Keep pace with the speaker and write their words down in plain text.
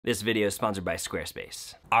This video is sponsored by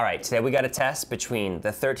Squarespace. All right, today we got a test between the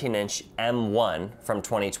 13-inch M1 from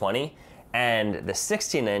 2020 and the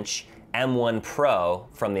 16-inch M1 Pro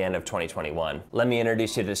from the end of 2021. Let me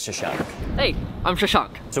introduce you to Shashank. Hey, I'm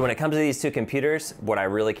Shashank. So when it comes to these two computers, what I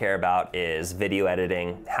really care about is video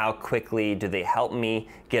editing. How quickly do they help me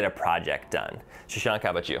get a project done? Shashank, how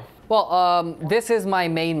about you? Well, this is my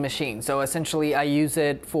main machine. So essentially I use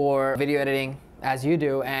it for video editing, as you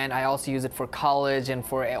do, and I also use it for college and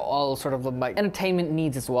for all sort of my entertainment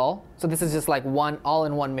needs as well. So this is just like one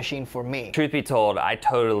all-in-one machine for me. Truth be told, I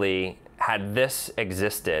totally, had this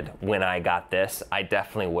existed when I got this, I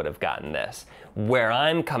definitely would have gotten this. Where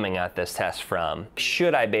I'm coming at this test from,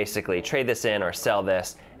 should I basically trade this in or sell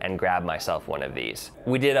this and grab myself one of these?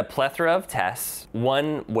 We did a plethora of tests.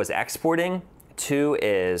 One was exporting, 2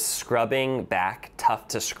 is scrubbing back tough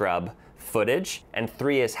to scrub footage, and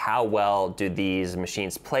 3 is how well do these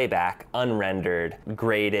machines play back unrendered,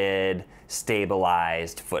 graded,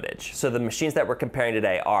 stabilized footage. So the machines that we're comparing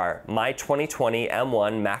today are my 2020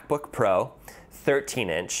 M1 MacBook Pro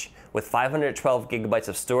 13-inch with 512 gigabytes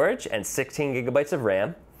of storage and 16 gigabytes of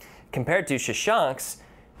RAM, compared to Shashank's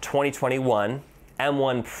 2021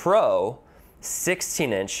 M1 Pro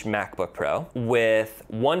 16-inch MacBook Pro with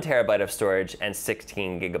 1 terabyte of storage and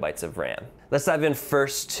 16 gigabytes of RAM. Let's dive in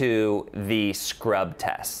first to the scrub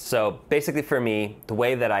test. So basically for me, the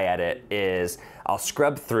way that I edit is I'll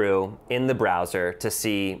scrub through in the browser to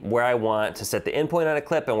see where I want to set the in point on a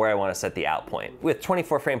clip and where I want to set the out point. With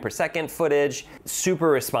 24 frame per second footage, super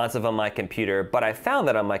responsive on my computer, but I found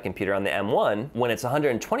that on my computer on the M1, when it's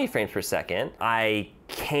 120 frames per second, I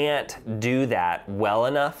can't do that well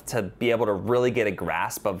enough to be able to really get a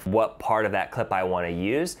grasp of what part of that clip I want to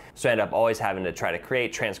use. So I end up always having to try to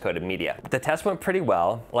create transcoded media. The test went pretty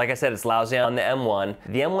well. Like I said, it's lousy on the M1.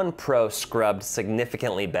 The M1 Pro scrubbed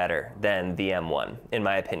significantly better than the M1, in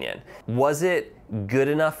my opinion. Was it good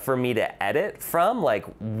enough for me to edit from? Like,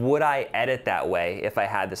 would I edit that way if I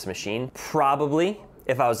had this machine? Probably.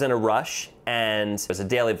 If I was in a rush and it was a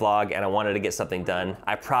daily vlog and I wanted to get something done,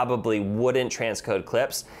 I probably wouldn't transcode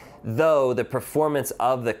clips, though the performance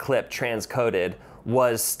of the clip transcoded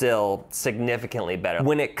was still significantly better.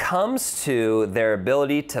 When it comes to their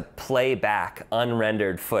ability to play back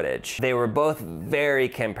unrendered footage, they were both very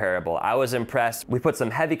comparable. I was impressed. We put some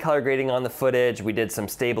heavy color grading on the footage, we did some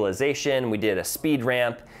stabilization, we did a speed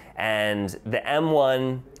ramp, and the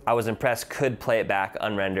M1, I was impressed, could play it back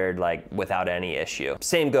unrendered like without any issue.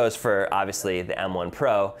 Same goes for obviously the M1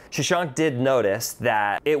 Pro. Shashank did notice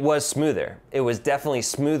that it was smoother. It was definitely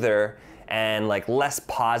smoother and like less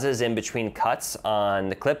pauses in between cuts on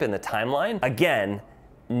the clip in the timeline. Again,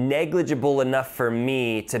 negligible enough for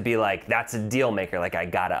me to be like, that's a deal maker, like I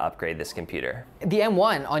gotta upgrade this computer. The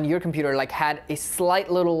M1 on your computer like had a slight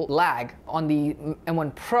little lag. On the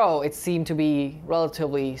M1 Pro, it seemed to be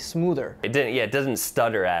relatively smoother. It didn't, yeah, it doesn't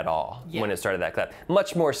stutter at all when it started that clip.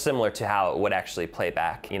 Much more similar to how it would actually play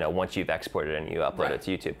back, you know, once you've exported and you upload it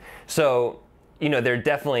to YouTube. So, you know, they're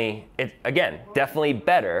definitely, again, definitely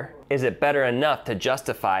better. Is it better enough to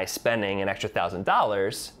justify spending an extra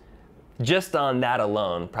 $1,000? Just on that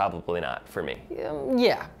alone, probably not for me.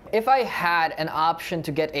 Yeah. If I had an option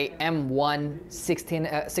to get a M1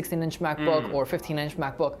 16-inch MacBook or 15-inch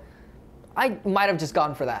MacBook, I might have just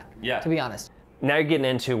gone for that, to be honest. Now you're getting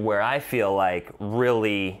into where I feel like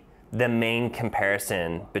really the main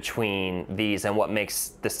comparison between these and what makes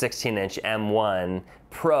the 16-inch M1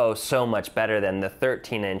 Pro so much better than the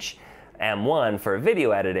 13-inch M1 for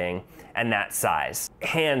video editing, and that size.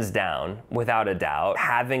 Hands down, without a doubt,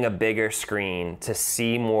 having a bigger screen to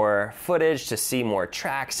see more footage, to see more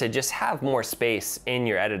tracks, to just have more space in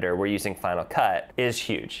your editor, we're using Final Cut, is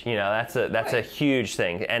huge. You know, that's a huge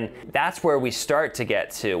thing. And that's where we start to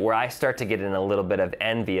get to, where I start to get in a little bit of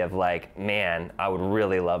envy of like, man, I would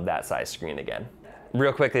really love that size screen again.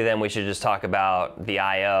 Real quickly then, we should just talk about the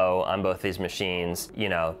I/O on both these machines. You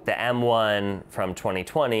know, the M1 from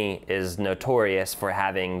 2020 is notorious for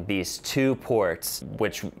having these 2 ports,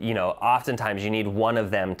 which, you know, oftentimes you need one of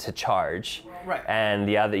them to charge. Right. And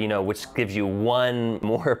the other, you know, which gives you 1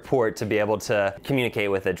 more port to be able to communicate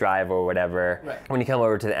with a drive or whatever. Right. When you come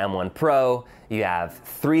over to the M1 Pro, you have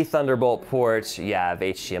 3 Thunderbolt ports, you have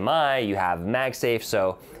HDMI, you have MagSafe,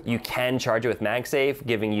 so you can charge it with MagSafe,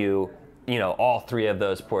 giving you, you know, all 3 of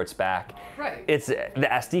those ports back. Right. It's the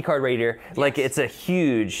SD card reader, like it's a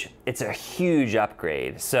huge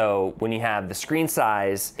upgrade. So when you have the screen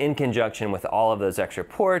size in conjunction with all of those extra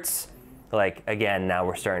ports, like again, now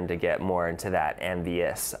we're starting to get more into that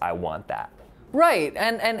envious, I want that. Right,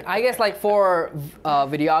 and I guess like for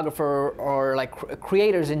videographer or like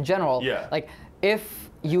creators in general, like if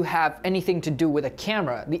you have anything to do with a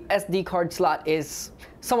camera, the SD card slot is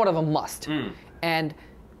somewhat of a must. And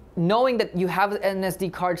knowing that you have an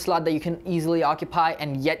SD card slot that you can easily occupy,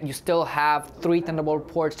 and yet you still have 3 Thunderbolt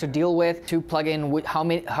ports to deal with, to plug in with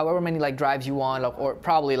however many like drives you want, or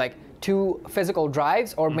probably like 2 physical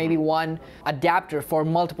drives, or maybe 1 adapter for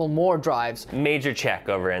multiple more drives. Major check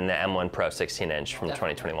over in the M1 Pro 16-inch from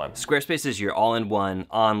 2021. Squarespace is your all-in-one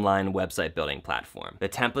online website building platform. The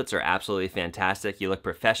templates are absolutely fantastic. You look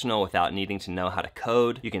professional without needing to know how to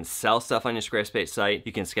code. You can sell stuff on your Squarespace site.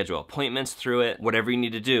 You can schedule appointments through it. Whatever you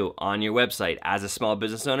need to do on your website as a small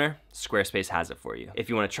business owner, Squarespace has it for you. If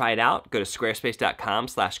you want to try it out, go to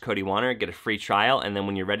squarespace.com/CodyWarner, get a free trial, and then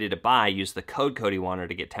when you're ready to buy, use the code CodyWarner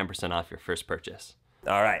to get 10% off your first purchase.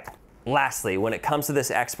 All right. Lastly, when it comes to this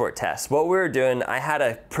export test, what we were doing, I had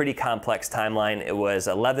a pretty complex timeline. It was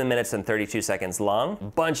 11 minutes and 32 seconds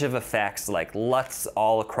long. Bunch of effects like LUTs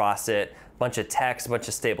all across it, bunch of text, bunch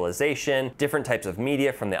of stabilization, different types of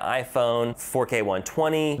media from the iPhone, 4K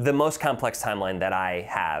 120, the most complex timeline that I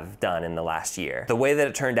have done in the last year. The way that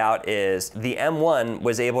it turned out is the M1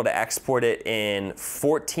 was able to export it in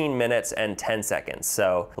 14 minutes and 10 seconds.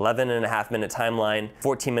 So 11.5 minute timeline,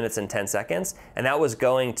 14 minutes and 10 seconds, and that was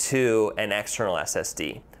going to an external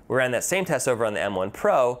SSD. We ran that same test over on the M1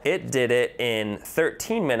 Pro. It did it in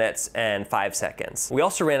 13 minutes and 5 seconds. We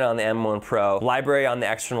also ran it on the M1 Pro, library on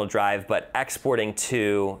the external drive, but exporting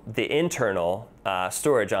to the internal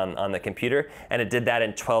storage on the computer, and it did that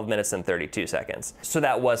in 12 minutes and 32 seconds. So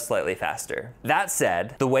that was slightly faster. That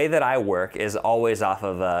said, the way that I work is always off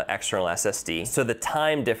of an external SSD. So the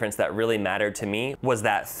time difference that really mattered to me was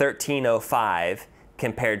that 1305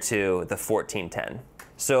 compared to the 1410.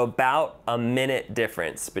 So about a minute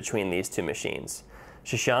difference between these 2 machines.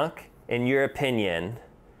 Shashank, in your opinion,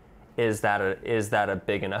 is that a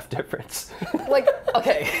big enough difference? Like,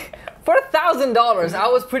 okay, for $1,000, I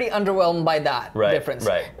was pretty underwhelmed by that difference,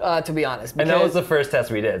 to be honest. And that was the first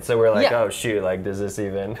test we did, so we're like, oh shoot, like, does this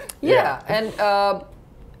even? Yeah,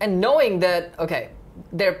 and knowing that, okay,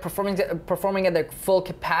 they're performing at their full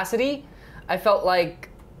capacity, I felt like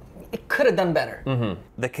it could have done better.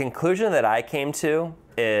 The conclusion that I came to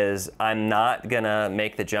is I'm not gonna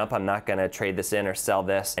make the jump. I'm not gonna trade this in or sell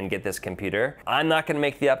this and get this computer. I'm not gonna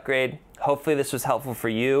make the upgrade. Hopefully this was helpful for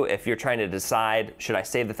you if you're trying to decide, should I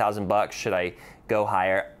save the $1,000? Should I go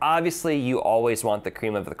higher? Obviously you always want the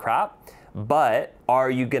cream of the crop, but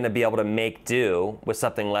are you gonna be able to make do with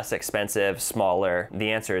something less expensive, smaller?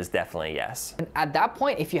 The answer is definitely yes. And at that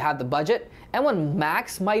point, if you have the budget, M1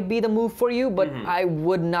 Max might be the move for you, but I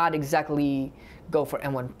would not exactly go for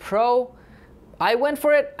M1 Pro. I went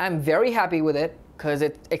for it. I'm very happy with it because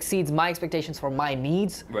it exceeds my expectations for my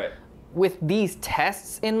needs. With these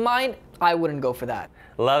tests in mind, I wouldn't go for that.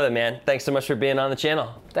 Love it, man. Thanks so much for being on the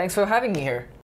channel. Thanks for having me here.